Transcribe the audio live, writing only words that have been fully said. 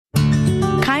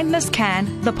Kindness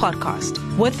Can, the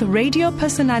podcast, with radio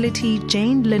personality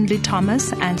Jane Lindley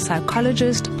Thomas and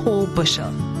psychologist Paul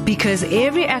Bushell. Because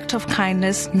every act of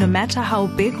kindness, no matter how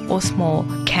big or small,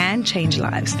 can change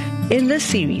lives. In this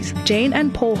series, Jane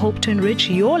and Paul hope to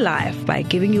enrich your life by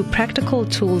giving you practical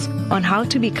tools on how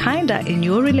to be kinder in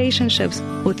your relationships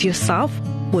with yourself,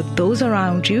 with those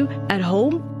around you, at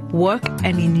home, work,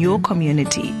 and in your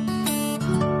community.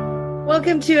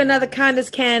 Welcome to another Kindness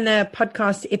Can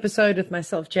podcast episode with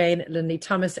myself, Jane Lindley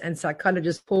Thomas, and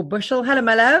psychologist Paul Bushell. Hello,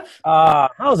 my love.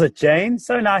 How's it, Jane?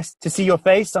 So nice to see your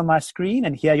face on my screen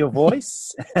and hear your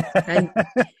voice. And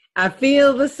I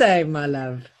feel the same, my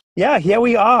love. Yeah, here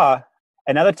we are.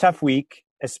 Another tough week,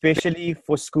 especially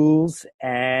for schools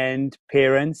and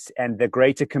parents and the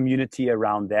greater community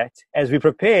around that, as we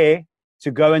prepare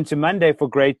to go into Monday for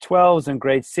grade 12s and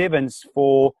grade 7s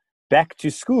for back to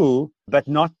school, but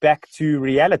not back to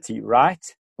reality,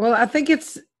 right? Well, I think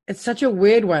it's such a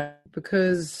weird one,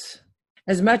 because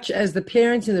as much as the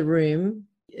parent in the room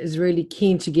is really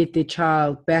keen to get their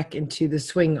child back into the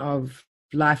swing of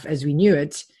life as we knew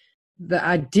it, the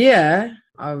idea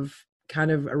of kind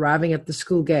of arriving at the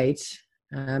school gate,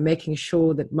 making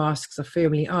sure that masks are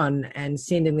firmly on and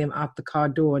sending them out the car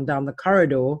door and down the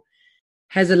corridor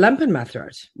has a lump in my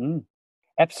throat.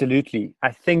 Absolutely.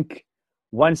 I think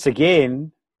once again,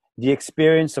 the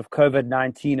experience of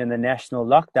COVID-19 and the national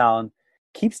lockdown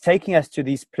keeps taking us to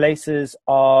these places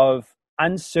of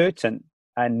uncertain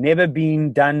and never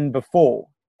been done before.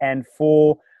 And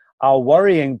for our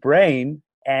worrying brain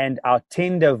and our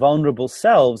tender, vulnerable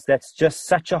selves, that's just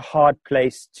such a hard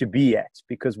place to be at,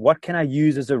 because what can I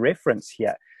use as a reference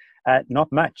here?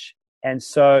 Not much. And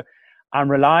so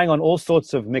I'm relying on all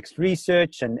sorts of mixed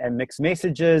research and mixed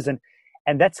messages. And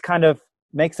that's kind of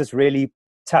makes us really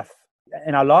tough.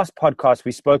 In our last podcast,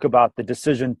 we spoke about the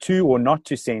decision to or not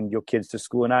to send your kids to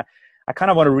school. And I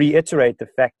kind of want to reiterate the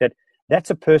fact that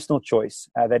that's a personal choice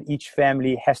that each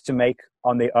family has to make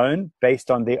on their own,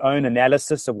 based on their own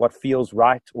analysis of what feels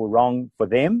right or wrong for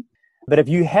them. But if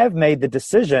you have made the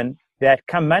decision that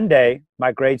come Monday,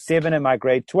 my grade 7 and my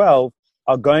grade 12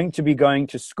 are going to be going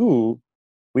to school,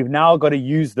 we've now got to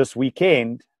use this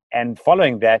weekend and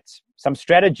following that some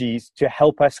strategies to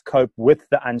help us cope with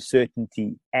the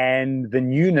uncertainty and the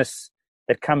newness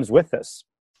that comes with us.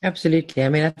 Absolutely. I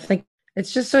mean, I think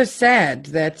it's just so sad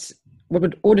that what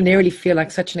would ordinarily feel like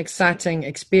such an exciting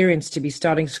experience to be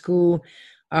starting school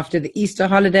after the Easter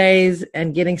holidays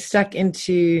and getting stuck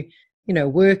into,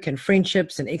 work and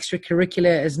friendships and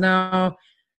extracurricular is now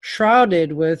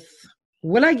shrouded with,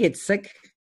 will I get sick?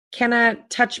 Can I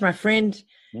touch my friend?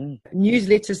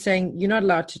 Newsletters saying you're not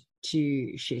allowed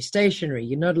to share stationery.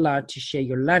 You're not allowed to share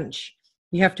your lunch.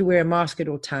 You have to wear a mask at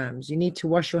all times. You need to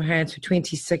wash your hands for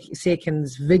 20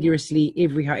 seconds vigorously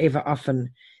however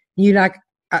often.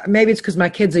 Maybe it's because my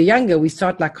kids are younger. We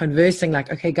start conversing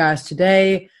okay, guys,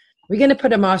 today we're going to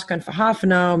put a mask on for half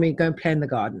an hour and we're going to play in the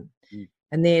garden.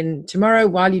 And then tomorrow,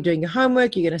 while you're doing your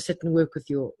homework, you're going to sit and work with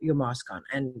your mask on.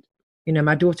 And,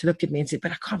 my daughter looked at me and said,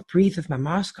 but I can't breathe with my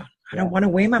mask on. I don't want to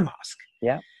wear my mask.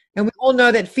 Yeah. And we all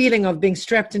know that feeling of being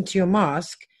strapped into your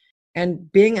mask and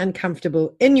being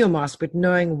uncomfortable in your mask, but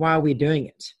knowing why we're doing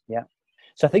it. Yeah.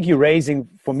 So I think you're raising,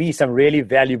 for me, some really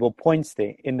valuable points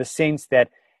there, in the sense that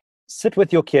sit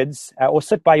with your kids or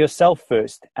sit by yourself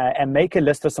first and make a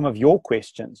list of some of your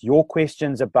questions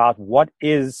about what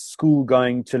is school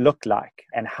going to look like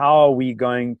and how are we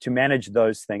going to manage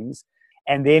those things.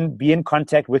 And then be in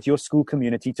contact with your school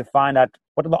community to find out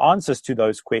what are the answers to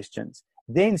those questions.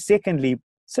 Then secondly,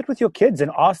 sit with your kids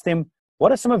and ask them,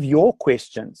 what are some of your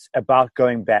questions about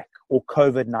going back or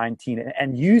COVID-19?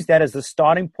 And use that as the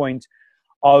starting point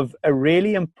of a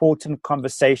really important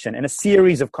conversation and a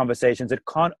series of conversations. It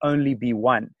can't only be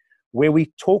one, where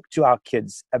we talk to our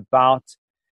kids about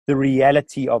the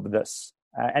reality of this.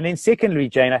 And then secondly,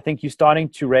 Jane, I think you're starting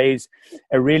to raise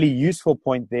a really useful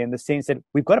point there, in the sense that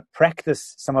we've got to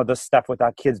practice some of this stuff with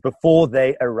our kids before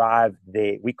they arrive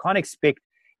there. We can't expect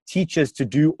teachers to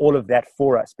do all of that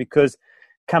for us, because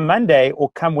come Monday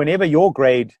or come whenever your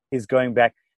grade is going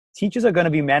back, teachers are going to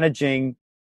be managing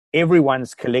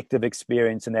everyone's collective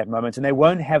experience in that moment, and they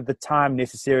won't have the time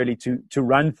necessarily to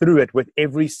run through it with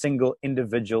every single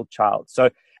individual child. So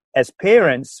as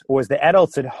parents or as the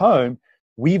adults at home,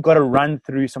 we've got to run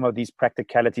through some of these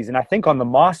practicalities. And I think on the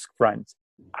mask front,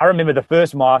 I remember the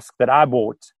first mask that I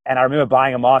bought, and I remember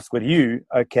buying a mask with you,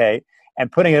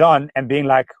 and putting it on and being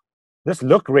like, this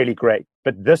looked really great,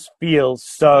 but this feels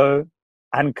so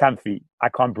uncomfy. I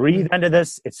can't breathe under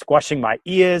this. It's squashing my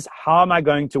ears. How am I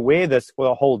going to wear this for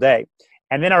a whole day?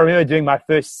 And then I remember doing my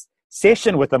first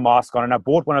session with the mask on, and I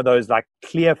bought one of those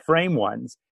clear frame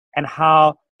ones, and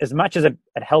how as much as it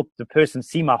helped the person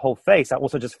see my whole face, I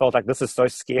also just felt like this is so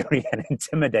scary and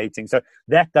intimidating. So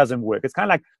that doesn't work. It's kind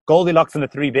of like Goldilocks and the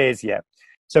Three Bears here.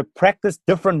 So practice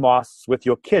different masks with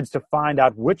your kids to find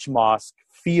out which mask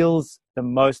feels the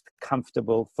most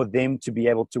comfortable for them to be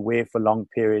able to wear for long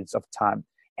periods of time.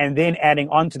 And then adding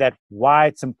on to that, why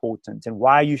it's important and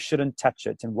why you shouldn't touch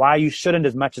it and why you shouldn't,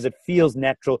 as much as it feels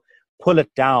natural, pull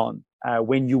it down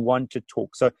when you want to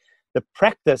talk. So the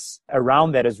practice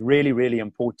around that is really, really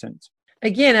important.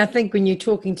 Again, I think when you're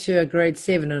talking to a grade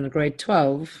 7 and a grade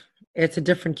 12, it's a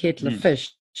different kettle of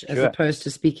fish as opposed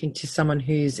to speaking to someone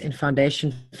who's in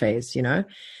foundation phase, you know,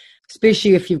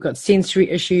 especially if you've got sensory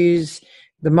issues.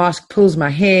 The mask pulls my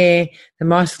hair. The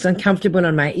mask's uncomfortable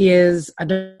on my ears. I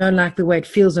don't like the way it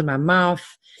feels in my mouth.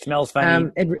 Smells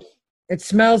funny. It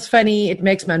smells funny. It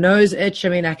makes my nose itch. I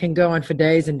mean, I can go on for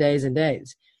days and days and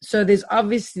days. So there's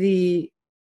obviously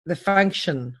the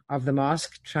function of the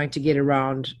mask, trying to get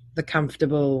around the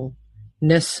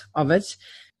comfortableness of it.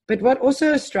 But what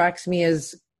also strikes me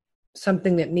as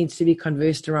something that needs to be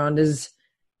conversed around is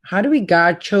how do we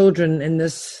guide children in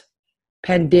this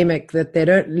pandemic that they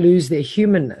don't lose their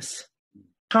humanness?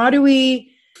 How do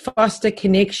we foster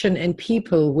connection in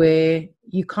people where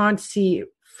you can't see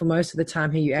for most of the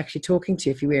time who you're actually talking to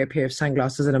if you wear a pair of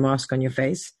sunglasses and a mask on your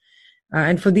face?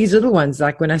 And for these little ones,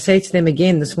 like when I say to them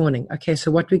again this morning, okay,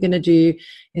 so what we're going to do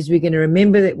is we're going to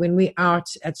remember that when we're out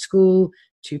at school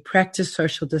to practice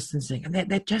social distancing, and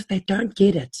they don't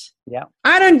get it. Yeah,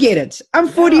 I don't get it. I'm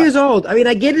 40 years old. I mean,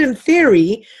 I get it in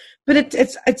theory, but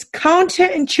it's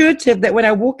counterintuitive that when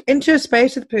I walk into a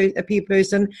space with a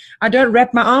person, I don't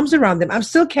wrap my arms around them. I'm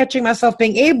still catching myself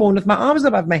being airborne with my arms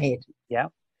above my head. Yeah,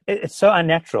 it's so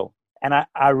unnatural. And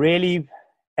I really,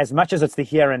 as much as it's the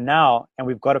here and now, and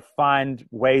we've got to find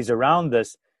ways around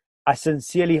this, I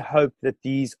sincerely hope that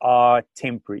these are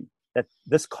temporary, that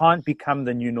this can't become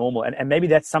the new normal. And maybe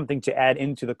that's something to add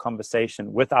into the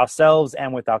conversation with ourselves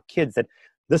and with our kids, that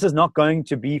this is not going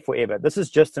to be forever. This is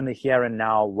just in the here and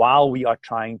now while we are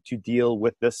trying to deal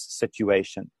with this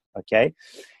situation, okay?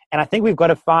 And I think we've got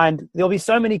to find, there'll be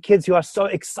so many kids who are so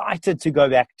excited to go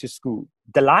back to school,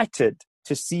 delighted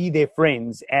to see their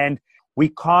friends, and we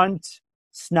can't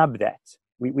snub that.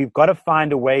 We've got to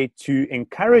find a way to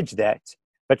encourage that,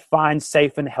 but find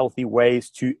safe and healthy ways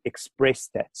to express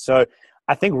that. So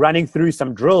I think running through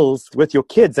some drills with your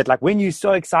kids that, like, when you're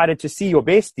so excited to see your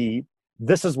bestie,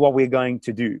 this is what we're going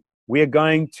to do. We're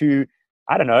going to,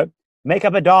 I don't know, make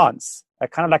up a dance, a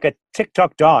kind of like a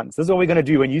TikTok dance. This is what we're going to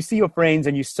do. When you see your friends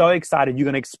and you're so excited, you're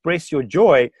going to express your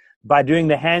joy by doing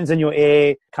the hands in your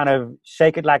air, kind of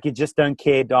shake it like you just don't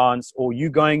care dance, or you're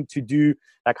going to do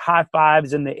like high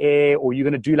fives in the air, or you're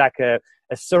going to do like a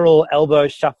Cyril elbow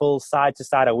shuffle side to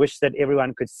side. I wish that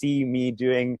everyone could see me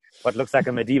doing what looks like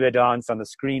a Madiba dance on the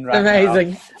screen right now.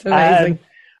 It's amazing.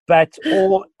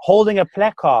 Or holding a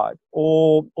placard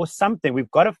or something.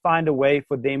 We've got to find a way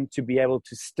for them to be able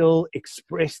to still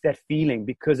express that feeling,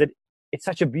 because it's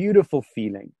such a beautiful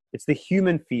feeling. It's the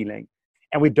human feeling.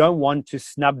 And we don't want to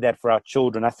snub that for our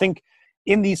children. I think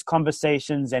in these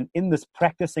conversations and in this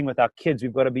practicing with our kids,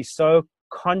 we've got to be so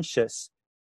conscious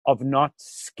of not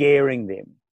scaring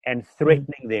them and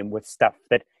threatening them with stuff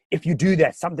that if you do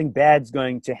that, something bad's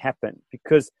going to happen.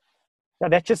 Because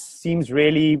that just seems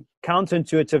really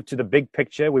counterintuitive to the big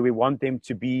picture, where we want them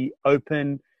to be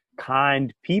open,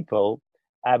 kind people,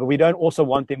 but we don't also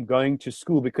want them going to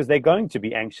school because they're going to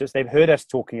be anxious. They've heard us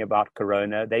talking about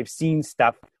Corona. They've seen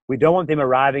stuff. We don't want them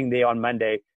arriving there on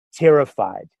Monday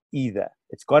terrified either.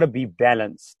 It's got to be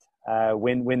balanced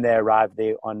when they arrive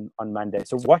there on Monday.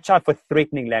 So watch out for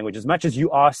threatening language. As much as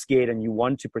you are scared and you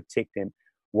want to protect them,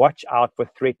 watch out for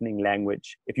threatening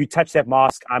language. If you touch that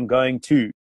mask, I'm going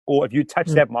to. Or if you touch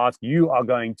that mask, you are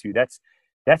going to.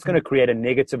 That's going to create a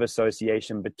negative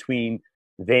association between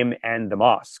them and the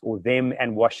mask, or them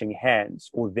and washing hands,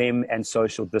 or them and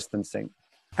social distancing.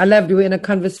 I loved, we were in a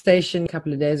conversation a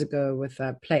couple of days ago with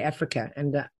Play Africa,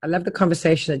 and I love the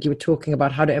conversation that you were talking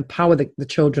about how to empower the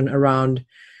children around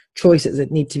choices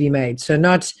that need to be made. So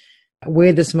not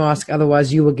wear this mask,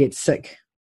 otherwise you will get sick,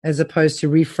 as opposed to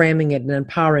reframing it in an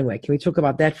empowering way. Can we talk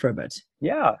about that for a bit?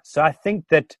 Yeah. So I think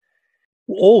that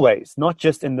always, not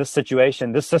just in this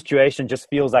situation just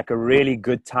feels like a really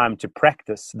good time to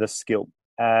practice this skill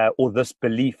or this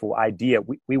belief or idea.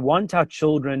 We want our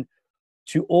children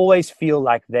to always feel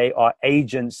like they are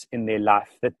agents in their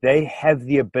life, that they have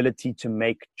the ability to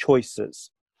make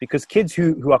choices. Because kids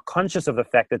who are conscious of the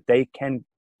fact that they can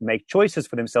make choices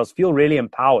for themselves feel really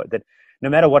empowered, that no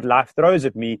matter what life throws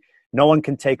at me, no one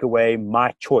can take away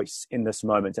my choice in this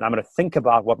moment. And I'm going to think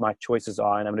about what my choices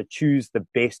are, and I'm going to choose the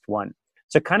best one.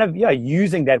 So kind of,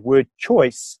 using that word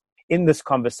choice in this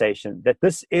conversation, that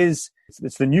it's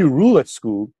the new rule at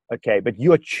school, okay, but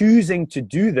you are choosing to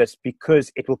do this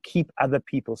because it will keep other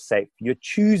people safe. You're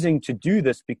choosing to do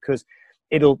this because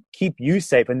it'll keep you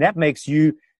safe. And that makes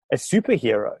you a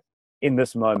superhero in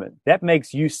this moment. That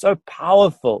makes you so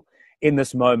powerful in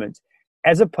this moment,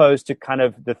 as opposed to kind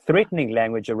of the threatening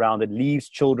language around it leaves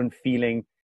children feeling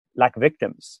like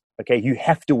victims. Okay, you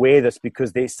have to wear this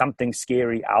because there's something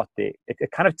scary out there.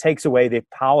 It kind of takes away their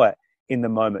power in the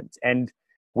moment. And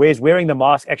whereas wearing the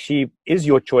mask actually is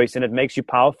your choice and it makes you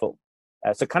powerful.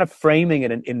 So kind of framing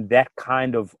it in that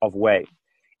kind of way.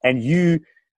 And you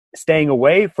staying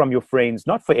away from your friends,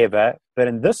 not forever, but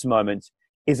in this moment,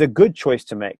 is a good choice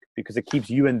to make because it keeps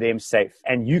you and them safe.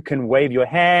 And you can wave your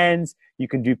hands, you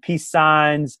can do peace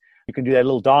signs, you can do that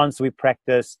little dance we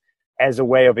practice as a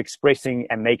way of expressing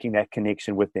and making that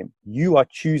connection with them. You are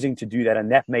choosing to do that,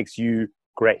 and that makes you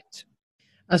great.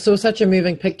 I saw such a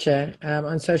moving picture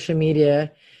on social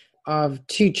media of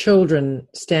two children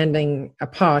standing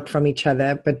apart from each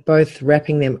other, but both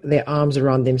wrapping their arms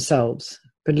around themselves,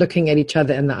 but looking at each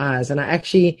other in the eyes. And I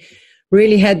actually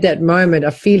really had that moment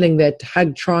of feeling that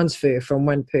hug transfer from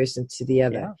one person to the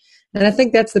other. Yeah. And I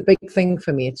think that's the big thing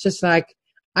for me. It's just like,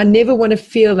 I never want to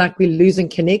feel like we're losing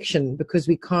connection because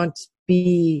we can't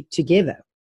be together.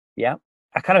 Yeah.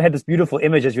 I kind of had this beautiful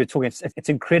image as you were talking. It's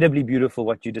incredibly beautiful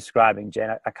what you're describing, Jane.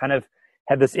 I kind of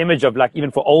had this image of, like,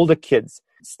 even for older kids,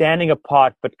 standing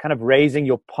apart, but kind of raising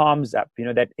your palms up,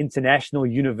 that international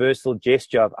universal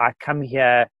gesture of, I come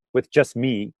here with just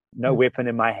me, no weapon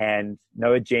in my hand,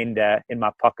 no agenda in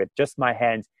my pocket, just my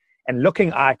hands, and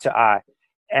looking eye to eye.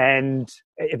 And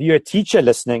if you're a teacher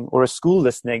listening or a school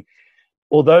listening,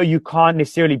 although you can't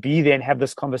necessarily be there and have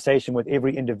this conversation with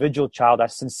every individual child, I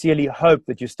sincerely hope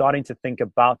that you're starting to think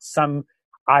about some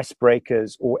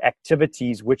icebreakers or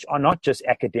activities which are not just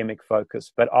academic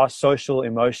focused, but are social,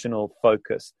 emotional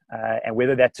focused. And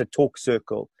whether that's a talk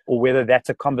circle, or whether that's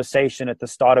a conversation at the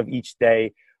start of each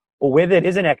day, or whether it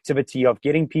is an activity of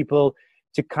getting people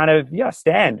to kind of,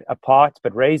 stand apart,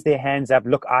 but raise their hands up,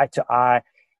 look eye to eye,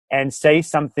 and say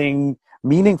something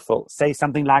meaningful. Say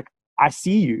something like, I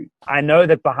see you. I know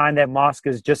that behind that mask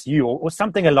is just you, or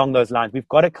something along those lines. We've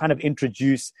got to kind of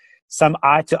introduce some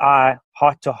eye to eye,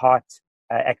 heart to heart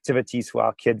activities for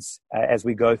our kids as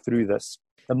we go through this.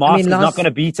 The mask is not going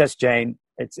to beat us, Jane.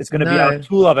 It's going to be our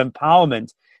tool of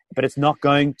empowerment, but it's not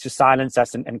going to silence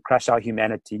us and crush our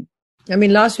humanity. I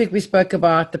mean, last week we spoke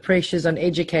about the pressures on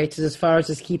educators as far as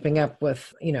just keeping up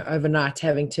with, overnight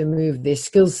having to move their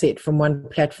skill set from one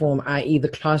platform, i.e. the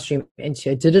classroom,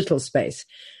 into a digital space.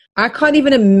 I can't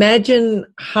even imagine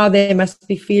how they must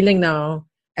be feeling now,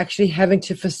 actually having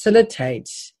to facilitate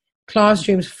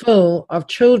classrooms full of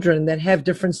children that have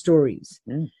different stories.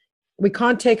 We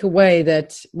can't take away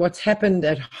that what's happened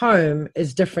at home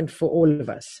is different for all of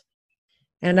us.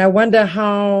 And I wonder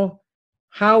how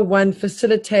one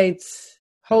facilitates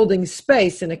holding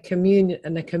space in a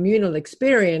communal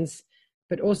experience,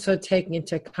 but also taking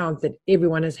into account that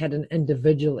everyone has had an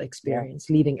individual experience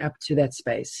leading up to that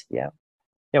space. Yeah.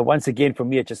 Once again, for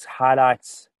me, it just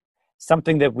highlights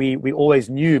something that we always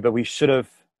knew, but we should have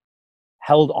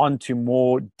held on to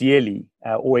more dearly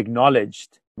or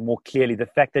acknowledged more clearly. The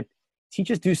fact that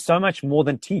teachers do so much more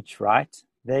than teach, right?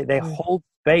 They hold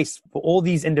space for all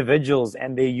these individuals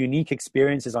and their unique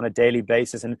experiences on a daily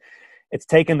basis. And it's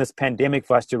taken this pandemic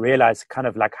for us to realize kind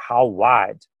of like how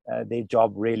wide their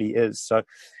job really is. So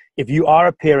if you are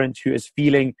a parent who is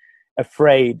feeling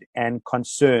afraid and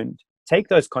concerned, take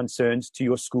those concerns to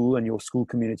your school and your school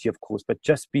community, of course, but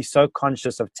just be so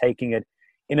conscious of taking it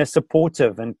in a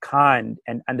supportive and kind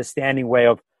and understanding way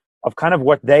of kind of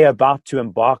what they're about to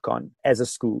embark on as a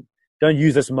school. Don't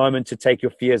use this moment to take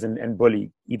your fears and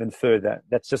bully even further.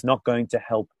 That's just not going to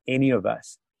help any of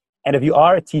us. And if you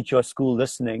are a teacher or school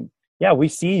listening, we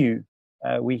see you,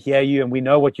 we hear you, and we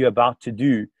know what you're about to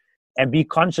do. And be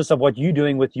conscious of what you're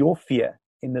doing with your fear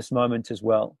in this moment as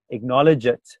well. Acknowledge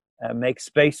it. Make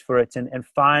space for it and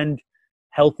find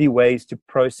healthy ways to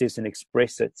process and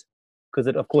express it. Because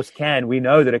it, of course, we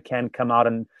know that it can come out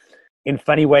in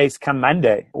funny ways come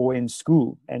Monday or in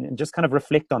school, and just kind of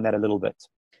reflect on that a little bit.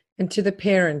 And to the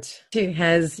parent who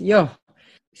has,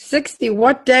 60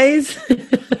 what days?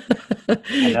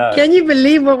 Can you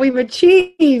believe what we've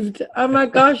achieved? Oh my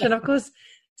gosh. And of course,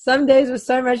 some days were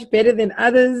so much better than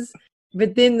others.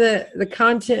 But then the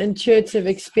counterintuitive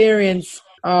experience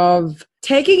of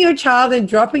taking your child and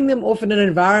dropping them off in an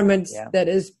environment that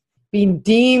has been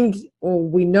deemed, or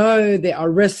we know there are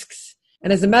risks.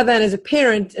 And as a mother and as a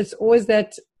parent, it's always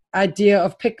that idea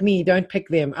of pick me, don't pick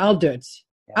them. I'll do it.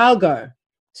 I'll go.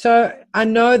 So I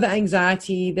know the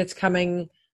anxiety that's coming.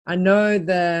 I know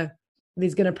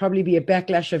there's going to probably be a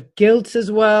backlash of guilt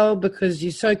as well, because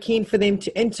you're so keen for them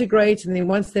to integrate, and then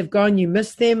once they've gone, you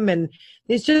miss them, and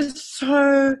there's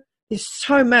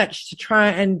so much to try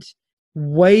and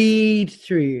wade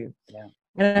through. Yeah.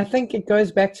 And I think it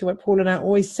goes back to what Paul and I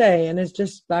always say, and it's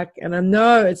just like, and I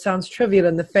know it sounds trivial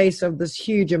in the face of this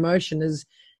huge emotion, is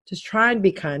just try and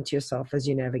be kind to yourself as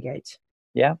you navigate.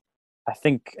 Yeah. I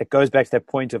think it goes back to that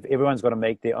point of everyone's got to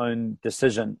make their own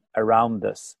decision around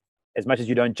this. As much as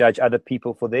you don't judge other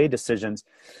people for their decisions,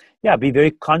 be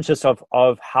very conscious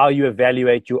of how you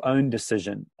evaluate your own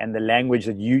decision and the language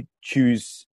that you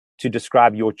choose to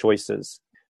describe your choices,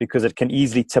 because it can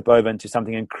easily tip over into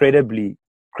something incredibly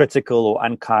critical or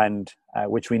unkind,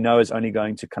 which we know is only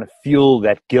going to kind of fuel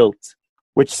that guilt,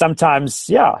 which sometimes,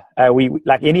 we,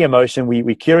 like any emotion,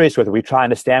 we're curious with it. We try to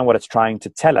understand what it's trying to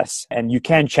tell us. And you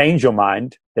can change your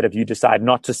mind, that if you decide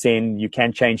not to send, you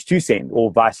can change to send,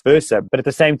 or vice versa. But at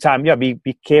the same time,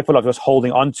 be careful of just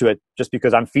holding on to it just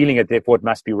because I'm feeling it, therefore it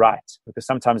must be right. Because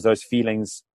sometimes those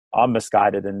feelings are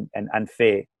misguided and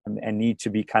unfair and need to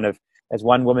be kind of, as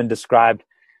one woman described,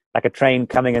 like a train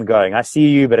coming and going. I see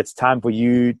you, but it's time for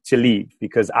you to leave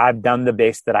because I've done the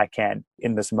best that I can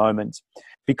in this moment.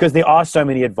 Because there are so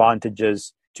many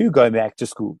advantages to going back to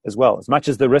school as well. As much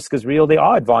as the risk is real, there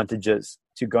are advantages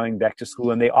to going back to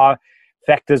school, and there are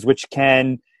factors which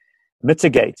can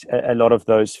mitigate a lot of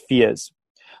those fears.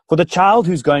 For the child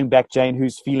who's going back, Jane,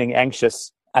 who's feeling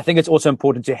anxious, I think it's also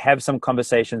important to have some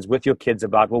conversations with your kids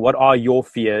about, well, what are your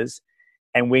fears?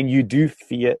 And when you do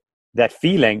fear that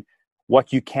feeling,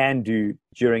 what you can do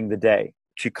during the day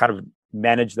to kind of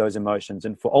manage those emotions.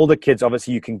 And for older kids,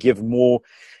 obviously, you can give more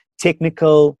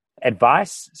technical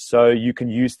advice. So you can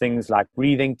use things like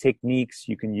breathing techniques.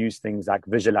 You can use things like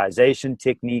visualization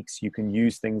techniques. You can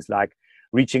use things like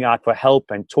reaching out for help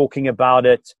and talking about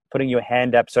it, putting your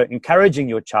hand up. So encouraging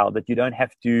your child that you don't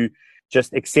have to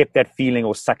just accept that feeling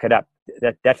or suck it up.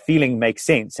 That feeling makes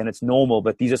sense and it's normal,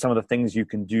 but these are some of the things you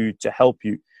can do to help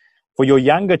you. For your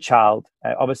younger child,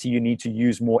 obviously you need to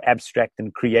use more abstract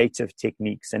and creative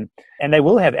techniques. And they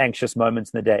will have anxious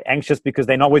moments in the day. Anxious because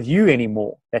they're not with you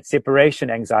anymore. That separation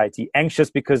anxiety.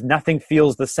 Anxious because nothing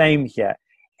feels the same here.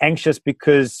 Anxious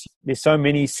because there's so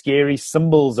many scary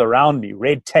symbols around me.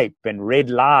 Red tape and red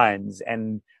lines.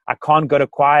 And I can't go to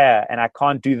choir and I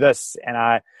can't do this.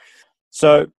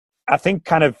 So I think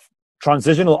kind of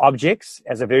transitional objects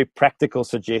as a very practical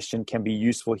suggestion can be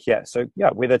useful here. So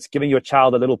whether it's giving your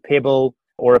child a little pebble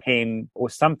or a pen or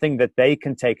something that they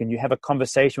can take and you have a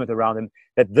conversation with around them,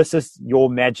 that this is your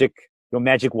magic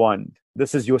wand.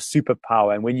 This is your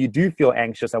superpower. And when you do feel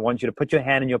anxious, I want you to put your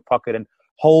hand in your pocket and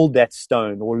hold that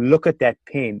stone or look at that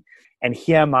pen and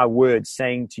hear my words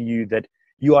saying to you that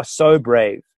you are so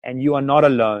brave and you are not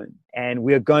alone and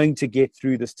we're going to get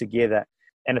through this together.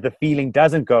 And if the feeling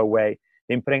doesn't go away,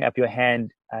 then putting up your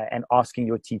hand and asking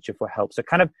your teacher for help. So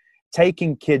kind of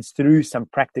taking kids through some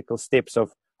practical steps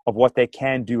of what they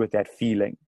can do with that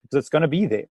feeling, because it's going to be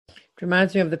there. It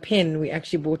reminds me of the pen we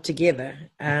actually bought together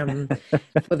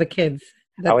for the kids.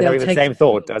 I was having the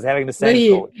same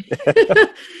thought.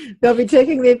 They'll be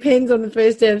taking their pens on the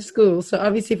first day of school. So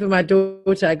obviously for my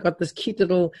daughter, I got this cute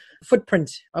little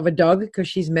footprint of a dog because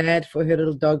she's mad for her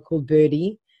little dog called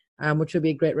Birdie. Which will be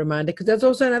a great reminder, because that's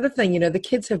also another thing, the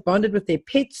kids have bonded with their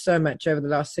pets so much over the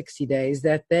last 60 days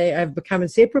that they have become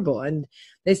inseparable. And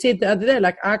they said the other day,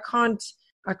 like, I can't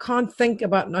think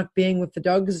about not being with the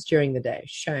dogs during the day.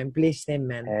 Shame, bless them,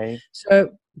 man. Hey. So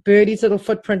Birdie's little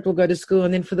footprint will go to school.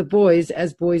 And then for the boys,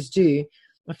 as boys do,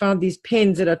 I found these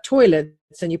pens that are toilets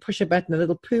and you push a button, a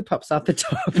little poo pops out the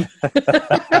top.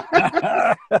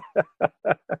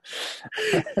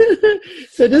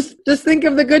 So just think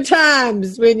of the good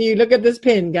times when you look at this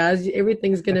pen, guys.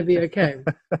 Everything's going to be okay.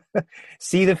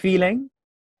 See the feeling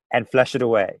and flush it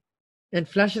away. I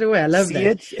love See that.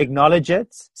 it, acknowledge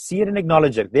it. See it and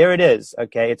acknowledge it. There it is.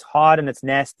 Okay, it's hard and it's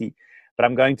nasty, but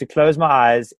I'm going to close my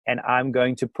eyes and I'm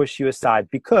going to push you aside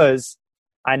because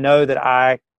I know that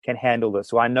I can handle this.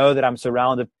 So I know that I'm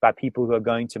surrounded by people who are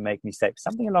going to make me safe.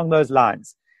 Something along those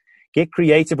lines. Get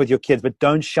creative with your kids, but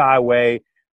don't shy away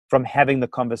from having the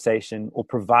conversation or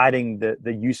providing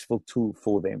the useful tool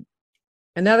for them.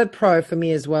 Another pro for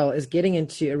me as well is getting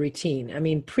into a routine. I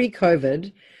mean,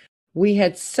 pre-COVID, we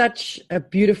had such a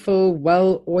beautiful,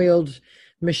 well-oiled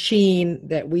machine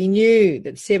that we knew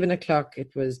that 7:00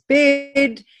 it was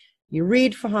bed. You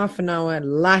read for half an hour,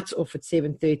 lights off at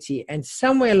 7:30, and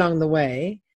somewhere along the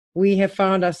way, we have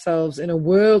found ourselves in a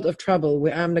world of trouble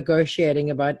where I'm negotiating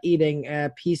about eating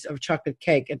a piece of chocolate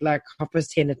cake at like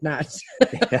 10:30 at night.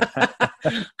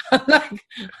 I'm like,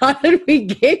 how did we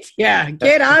get here?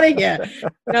 Get out of here.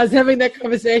 And I was having that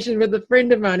conversation with a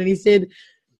friend of mine, and he said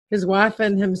his wife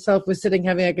and himself were sitting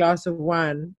having a glass of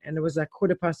wine, and it was like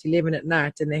 11:15 at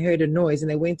night, and they heard a noise,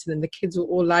 and they went in, and the kids were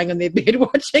all lying on their bed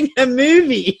watching a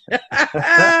movie.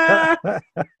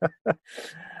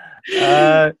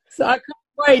 So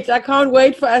I can't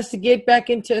wait for us to get back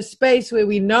into a space where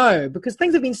we know, because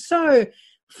things have been so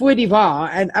fou divers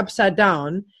and upside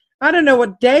down. I don't know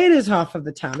what day it is half of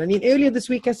the time. I mean, earlier this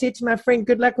week I said to my friend,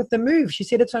 good luck with the move. She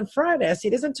said, it's on Friday. I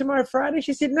said, isn't tomorrow Friday?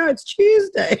 She said, no, it's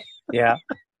Tuesday. Yeah.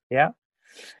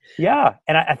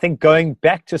 And I think going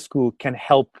back to school can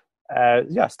help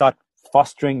start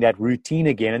fostering that routine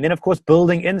again. And then, of course,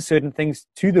 building in certain things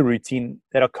to the routine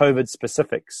that are COVID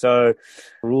specific. So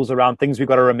rules around things we've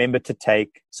got to remember to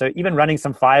take. So even running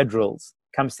some fire drills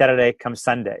come Saturday, come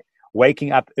Sunday,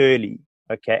 waking up early,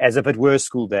 okay, as if it were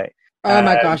school day. Oh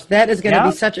my gosh, that is going to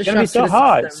be such a shock. It's going to be so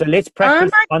hard. So let's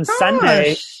practice on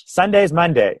Sunday. Sunday is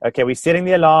Monday. Okay, we're setting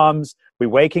the alarms. We're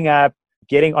waking up.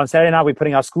 Getting on Saturday night, we're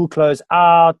putting our school clothes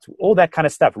out, all that kind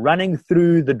of stuff, running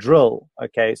through the drill.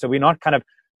 Okay, so we're not kind of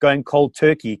going cold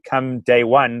turkey come day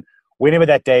one, whenever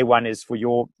that day one is for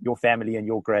your family and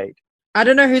your grade. I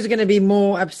don't know who's going to be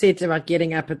more upset about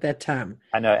getting up at that time.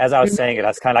 I know. As I was saying it, I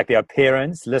was kind of like their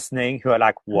parents listening who are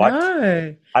like, what?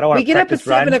 No. I don't want to We get up at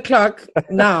 7 run. o'clock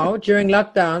now during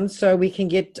lockdown so we can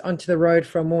get onto the road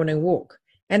for a morning walk.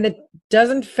 And it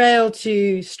doesn't fail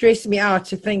to stress me out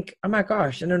to think, oh my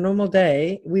gosh, in a normal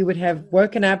day, we would have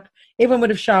woken up, everyone would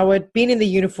have showered, been in their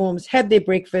uniforms, had their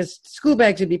breakfast, school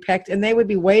bags would be packed, and they would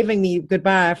be waving me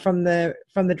goodbye from the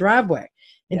driveway.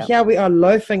 And here we are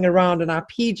loafing around in our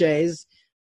PJs,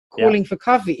 calling for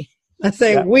coffee. I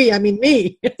say I mean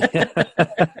me.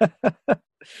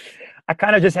 I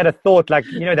kind of just had a thought, like,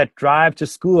 that drive to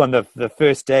school on the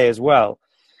first day as well.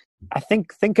 I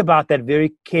think about that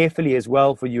very carefully as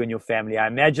well for you and your family. I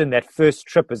imagine that first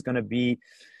trip is going to be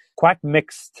quite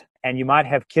mixed, and you might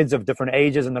have kids of different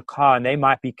ages in the car, and they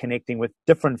might be connecting with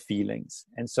different feelings.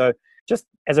 And so just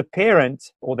as a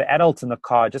parent or the adult in the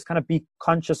car, just kind of be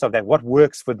conscious of that. What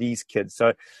works for these kids?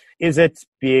 So is it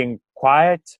being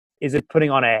quiet? Is it putting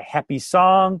on a happy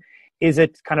song? Is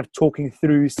it kind of talking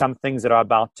through some things that are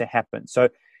about to happen? So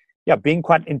being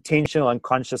quite intentional and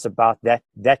conscious about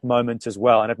that moment as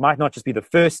well. And it might not just be the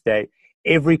first day.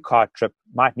 Every car trip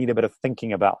might need a bit of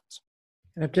thinking about.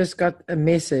 I've just got a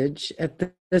message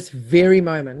at this very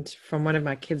moment from one of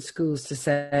my kids' schools to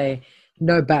say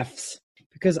no buffs.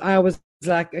 Because I was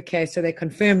like, okay, so they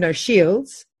confirmed no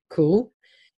shields. Cool.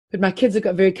 But my kids have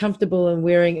got very comfortable in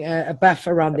wearing a buff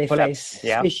around their face,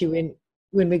 especially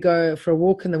when we go for a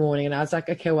walk in the morning. And I was like,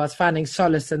 okay, well, I was finding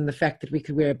solace in the fact that we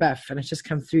could wear a buff. And it's just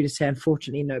come through to say,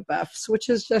 unfortunately, no buffs, which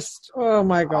is just, oh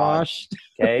my gosh.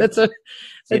 Okay. So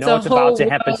you know what's about to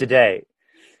happen today?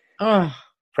 Oh.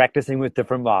 Practicing with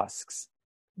different masks.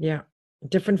 Yeah.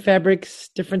 Different fabrics,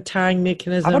 different tying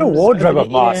mechanisms. I've got a wardrobe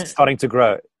of masks starting to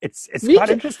grow. It's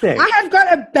quite interesting. I have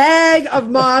got a bag of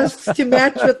masks to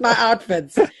match with my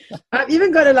outfits. I've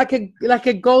even got like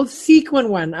a gold sequin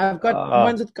one. I've got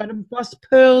ones that got embossed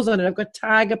pearls on it. I've got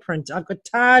tiger print. I've got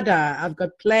tie-dye. I've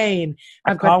got plain.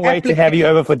 I can't wait to have you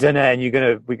over for dinner, and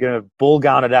we're gonna ball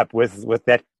gown it up with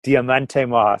that diamante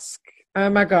mask. Oh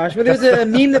my gosh. Well, there was a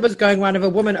meme that was going on of a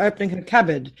woman opening her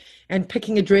cupboard and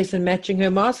picking a dress and matching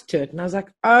her mask to it. And I was like,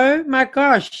 oh my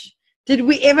gosh, did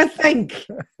we ever think?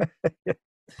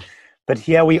 But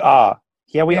here we are.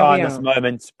 Here we are in this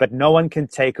moment, but no one can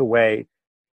take away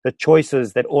the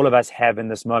choices that all of us have in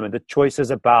this moment, the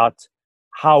choices about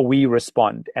how we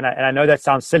respond. And I know that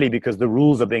sounds silly because the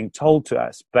rules are being told to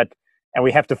us, and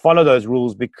we have to follow those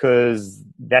rules because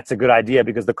that's a good idea,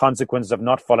 because the consequences of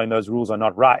not following those rules are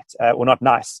not right, or not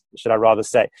nice, should I rather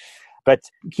say. But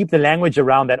keep the language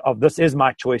around that of, this is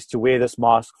my choice to wear this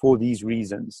mask for these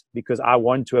reasons, because I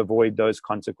want to avoid those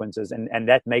consequences. And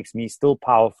that makes me still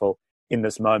powerful in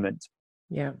this moment.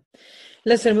 Yeah.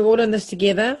 Listen, we're all in this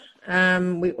together.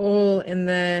 We're all in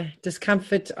the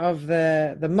discomfort of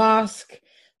the mask,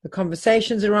 the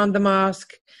conversations around the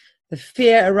mask, the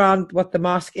fear around what the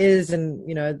mask is, and,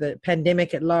 the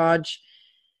pandemic at large.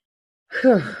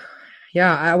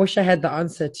 Yeah, I wish I had the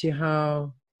answer to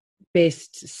how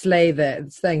best slay the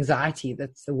anxiety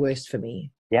that's the worst for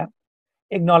me. Yeah.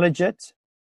 Acknowledge it.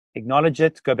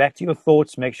 Go back to your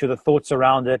thoughts. Make sure the thoughts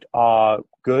around it are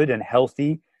good and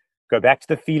healthy. Go back to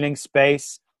the feeling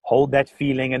space. Hold that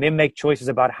feeling, and then make choices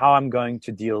about how I'm going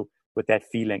to deal with that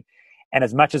feeling. And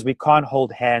as much as we can't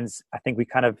hold hands, I think we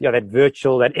kind of,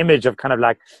 that image of kind of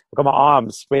like, I've got my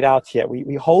arms spread out here.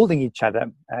 We're holding each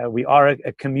other. We are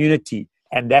a community,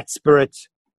 and that spirit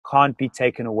can't be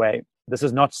taken away. This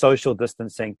is not social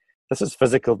distancing. This is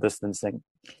physical distancing.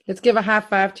 Let's give a high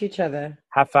five to each other.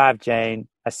 High five, Jane.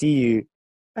 I see you.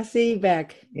 I see you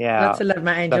back. Yeah. Lots of love,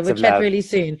 my angel. We'll chat really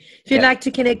soon. If you'd like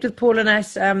to connect with Paul and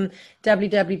us,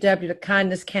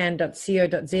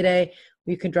 www.kindnesscan.co.za.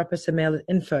 You can drop us a mail at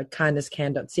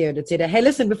info@kindnesscan.co.za. Hey,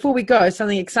 listen, before we go,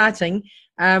 something exciting.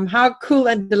 How cool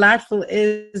and delightful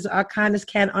is our Kindness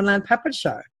Can online puppet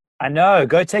show? I know.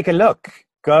 Go take a look.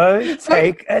 Go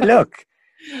take a look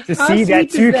to see that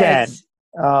toucan.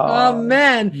 Oh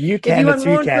man. You if you want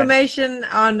more information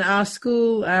on our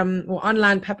school or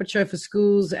online puppet show for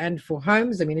schools and for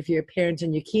homes, I mean, if you're a parent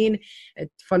and you're keen, it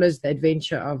follows the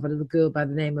adventure of a little girl by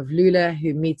the name of Lula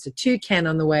who meets a toucan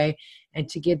on the way, and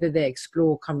together they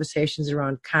explore conversations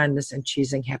around kindness and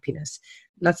choosing happiness.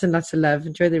 Lots and lots of love.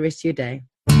 Enjoy the rest of your day.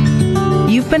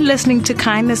 You've been listening to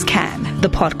Kindness Can, the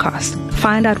podcast.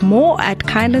 Find out more at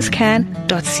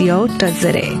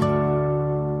kindnesscan.co.za.